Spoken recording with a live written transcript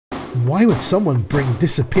Why would someone bring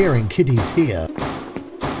disappearing kiddies here?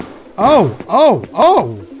 Oh, oh,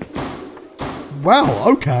 oh! Well,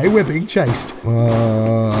 okay, we're being chased.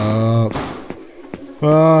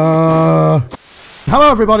 Hello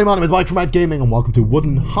everybody, my name is Mike from m.a.d Gaming and welcome to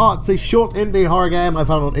Wooden Hearts, a short indie horror game I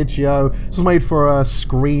found on itch.io. This was made for a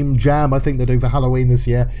Scream Jam, I think they're doing for Halloween this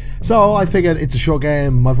year. So I figured it's a short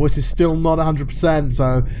game, my voice is still not 100%,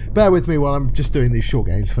 so bear with me while I'm just doing these short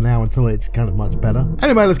games for now until it's kind of much better.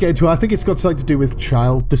 Anyway, let's get into it. I think it's got something to do with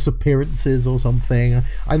child disappearances or something.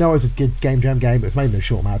 I know it's a good Game Jam game, but it's made in a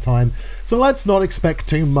short amount of time, so let's not expect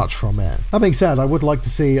too much from it. That being said, I would like to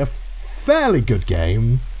see a fairly good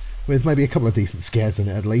game with maybe a couple of decent scares in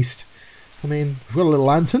it at least. I mean, we've got a little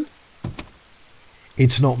lantern.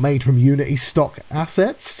 It's not made from Unity stock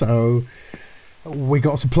assets, so we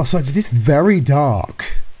got some plus sides. It is very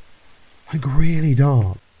dark. Like, really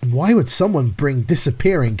dark. Why would someone bring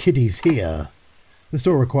disappearing kiddies here? This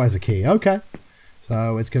door requires a key. Okay.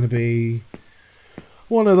 So it's going to be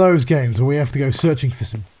one of those games where we have to go searching for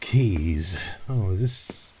some keys. Oh, is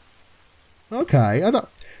this... Okay.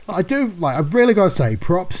 I've really got to say,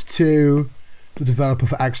 props to the developer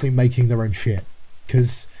for actually making their own shit.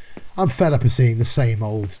 Because I'm fed up of seeing the same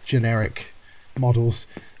old generic models.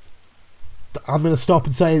 I'm going to stop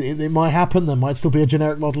and say it might happen. There might still be a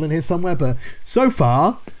generic model in here somewhere. But so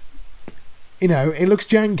far, you know, it looks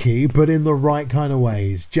janky, but in the right kind of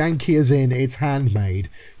ways. Janky as in it's handmade.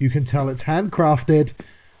 You can tell it's handcrafted.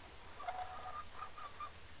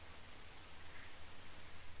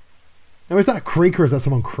 Now, is that a creak or is that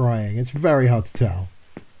someone crying? It's very hard to tell.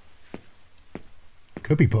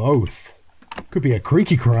 Could be both. Could be a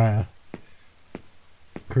creaky crier.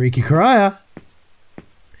 Creaky crier.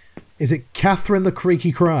 Is it Catherine the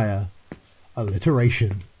Creaky Crier?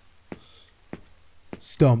 Alliteration.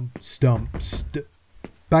 Stomp, stomp,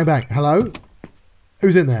 bang, bang. Hello?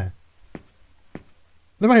 Who's in there?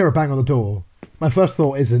 Whenever I hear a bang on the door, my first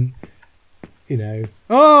thought isn't, you know,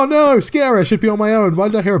 oh no, scary, I should be on my own. Why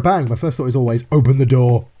did I hear a bang? My first thought is always, open the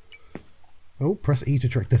door. Oh, press E to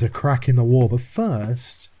check. There's a crack in the wall. But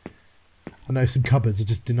first, I know some cupboards. I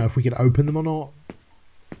just didn't know if we could open them or not.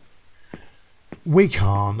 We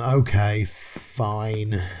can't. Okay,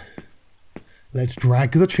 fine. Let's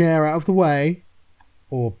drag the chair out of the way.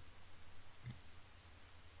 Or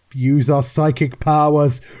use our psychic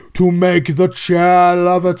powers to make the chair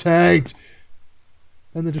levitate.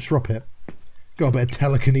 And then just drop it. Got a bit of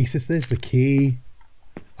telekinesis. There's the key.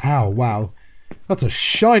 Ow, wow. That's a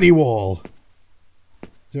shiny wall. Is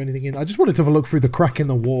there anything in? I just wanted to have a look through the crack in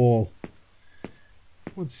the wall. I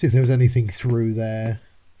wanted to see if there was anything through there.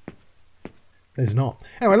 There's not.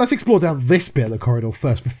 Anyway, let's explore down this bit of the corridor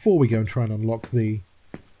first before we go and try and unlock the...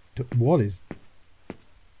 What is...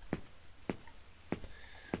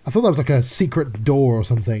 I thought that was like a secret door or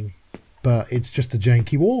something, but it's just a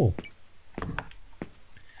janky wall.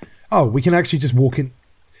 Oh, we can actually just walk in.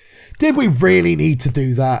 Did we really need to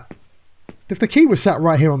do that? If the key was sat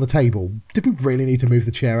right here on the table, did we really need to move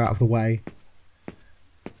the chair out of the way?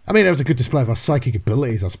 I mean, it was a good display of our psychic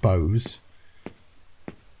abilities, I suppose.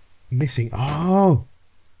 Missing. Oh.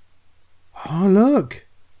 Oh, look.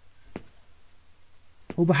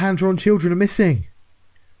 All the hand-drawn children are missing.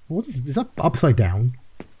 What is that upside down?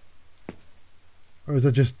 Or is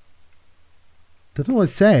that just... I don't know what it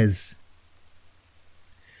says.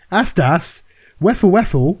 Astas, Weffel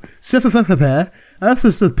Weffel, Sefafefaper,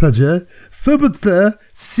 Arthurstudpudger, Fubutler,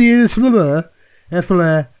 Searflubber,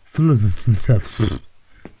 Effler.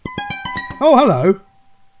 Oh, hello.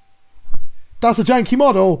 That's a janky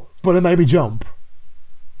model, but it made me jump.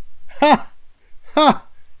 Ha! Ha!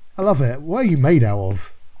 I love it. What are you made out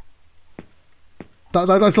of?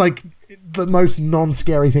 That's like the most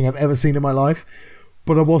non-scary thing I've ever seen in my life,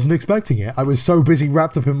 but I wasn't expecting it. I was so busy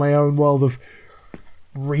wrapped up in my own world of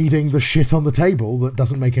reading the shit on the table that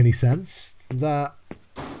doesn't make any sense that...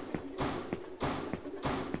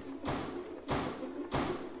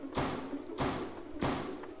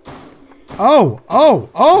 Oh! Oh!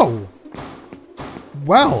 Oh!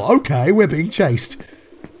 Well, okay, we're being chased.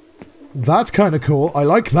 That's kind of cool. I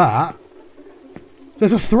like that.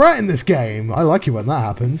 There's a threat in this game. I like it when that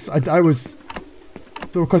happens. I was...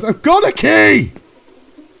 I've got a key!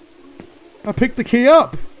 I picked the key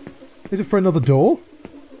up. Is it for another door?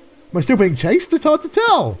 Am I still being chased? It's hard to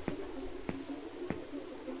tell.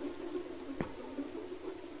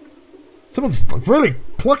 Someone's really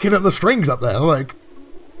plucking at the strings up there, like...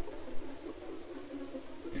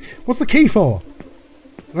 What's the key for?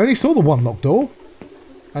 I only saw the one locked door.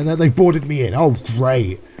 And then they've boarded me in. Oh,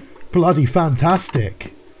 great. Bloody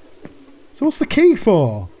fantastic. So what's the key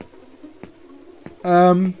for?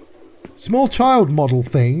 Small child model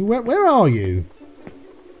thing. Where are you?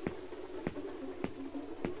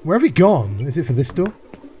 Where have you gone? Is it for this door?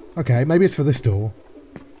 Okay, maybe it's for this door.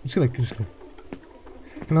 I'm just gonna...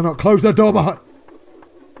 Can I not close that door behind...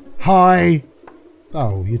 Hi!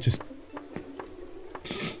 Oh, you just...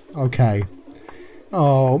 Okay.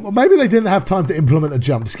 Oh, maybe they didn't have time to implement a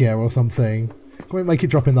jump scare or something. Can we make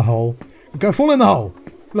it drop in the hole? Go, fall in the hole!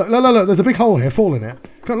 Look, look, look, look, there's a big hole here. Fall in it.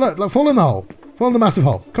 Come on, look, fall in the hole. Fall in the massive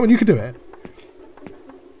hole. Come on, you can do it.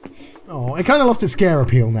 Oh, it kind of lost its scare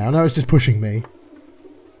appeal now. Now it's just pushing me.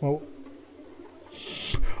 Well...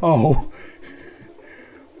 Oh.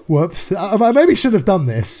 Whoops. I maybe should have done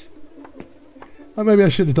this. Maybe I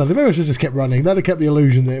shouldn't have done it. Maybe I should have just kept running. That would have kept the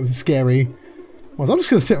illusion that it was scary. Well, I'm just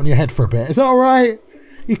going to sit on your head for a bit. Is that alright?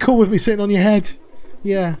 You cool with me sitting on your head?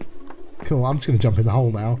 Yeah. Cool. I'm just going to jump in the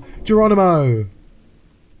hole now. Geronimo!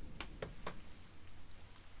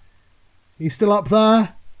 You still up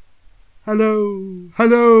there? Hello?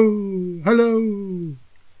 Hello? Hello?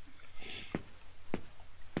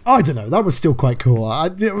 I don't know. That was still quite cool.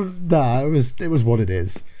 It was what it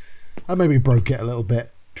is. I maybe broke it a little bit.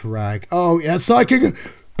 Drag. Oh, yeah, psychic.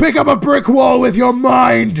 Pick up a brick wall with your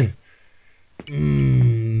mind.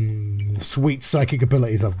 Sweet psychic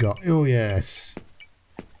abilities I've got. Oh, yes.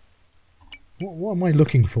 What am I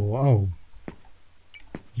looking for? Oh.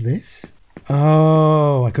 This?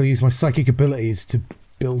 Oh, I gotta use my psychic abilities to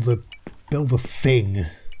build a thing.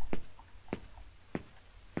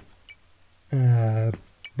 We're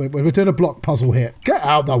doing a block puzzle here. Get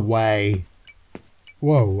out of the way.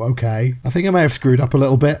 Whoa, okay. I think I may have screwed up a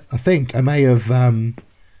little bit. I think I may have,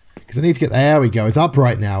 because I need to get, there we go. It's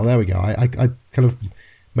upright now. There we go. I kind of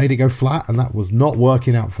made it go flat, and that was not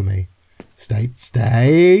working out for me. Stay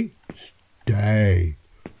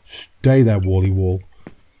there, Wally Wall.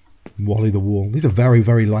 Wally the Wall. These are very,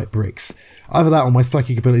 very light bricks. Either that or my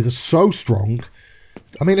psychic abilities are so strong.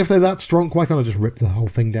 I mean, if they're that strong, why can't I just rip the whole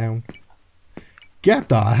thing down? Get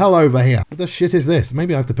the hell over here. What the shit is this?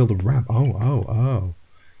 Maybe I have to build a ramp. Oh.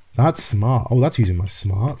 That's smart. Oh, that's using my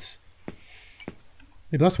smarts.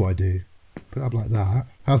 Maybe that's what I do. Put it up like that.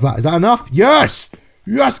 How's that? Is that enough? Yes!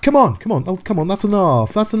 Yes, come on. Come on. Oh, come on. That's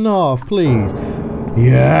enough. That's enough, please.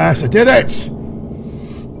 Yes, I did it!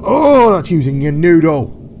 Oh, that's using your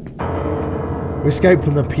noodle. We escaped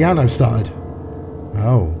and the piano started.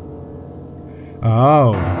 Oh.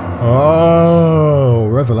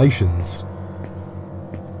 Revelations.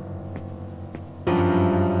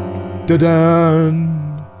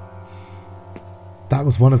 Da-dun! That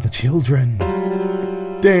was one of the children.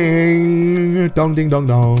 Ding! Dong, ding, dong,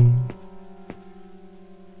 dong.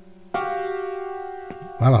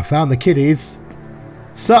 Well, I found the kiddies.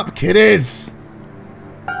 Sup, kiddies?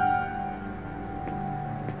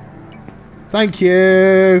 Thank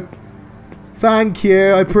you. Thank you.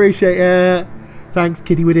 I appreciate it. Thanks,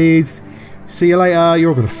 kitty widdies. See you later. You're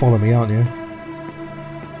all going to follow me, aren't you?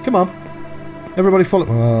 Come on. Everybody follow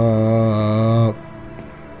me.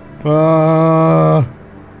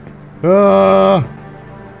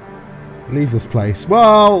 Leave this place.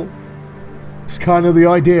 Well, it's kind of the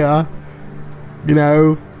idea. You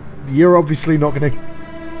know, you're obviously not going to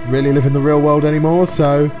really live in the real world anymore,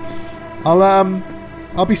 so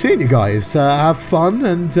I'll be seeing you guys. Have fun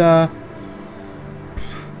and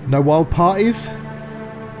no wild parties.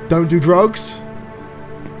 Don't do drugs.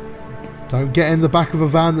 Don't get in the back of a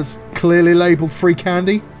van that's clearly labelled free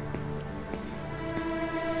candy.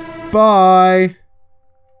 Bye.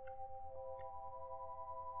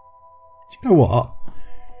 Do you know what?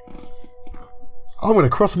 I'm going to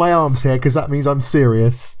cross my arms here because that means I'm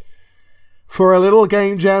serious. For a little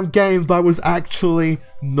game jam game that was actually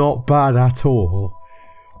not bad at all.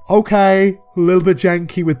 Okay, a little bit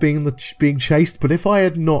janky with being chased, but if I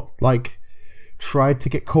had not, like, tried to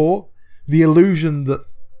get caught, the illusion that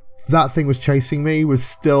that thing was chasing me was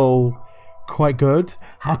still quite good.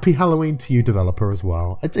 Happy Halloween to you, developer, as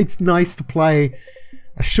well. It's nice to play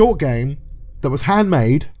a short game that was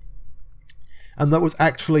handmade and that was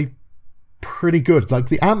actually pretty good. Like,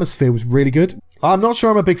 the atmosphere was really good. I'm not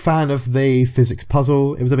sure I'm a big fan of the physics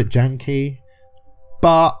puzzle. It was a bit janky,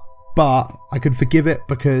 but I could forgive it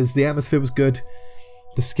because the atmosphere was good.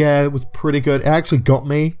 The scare was pretty good. It actually got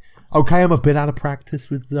me. Okay, I'm a bit out of practice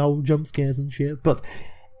with the whole jump scares and shit, but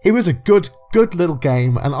it was a good little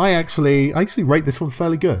game, and I actually rate this one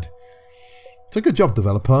fairly good. So good job,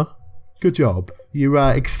 developer. Good job. You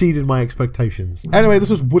exceeded my expectations. Anyway, this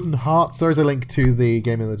was Wooden Hearts. There is a link to the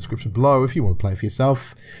game in the description below if you want to play it for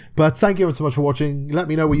yourself. But thank you so much for watching. Let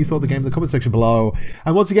me know what you thought of the game in the comment section below.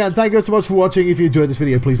 And once again, thank you so much for watching. If you enjoyed this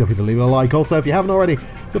video, please don't forget to leave it a like. Also, if you haven't already,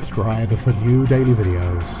 subscribe for new daily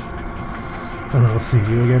videos. and I'll see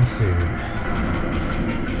you again soon.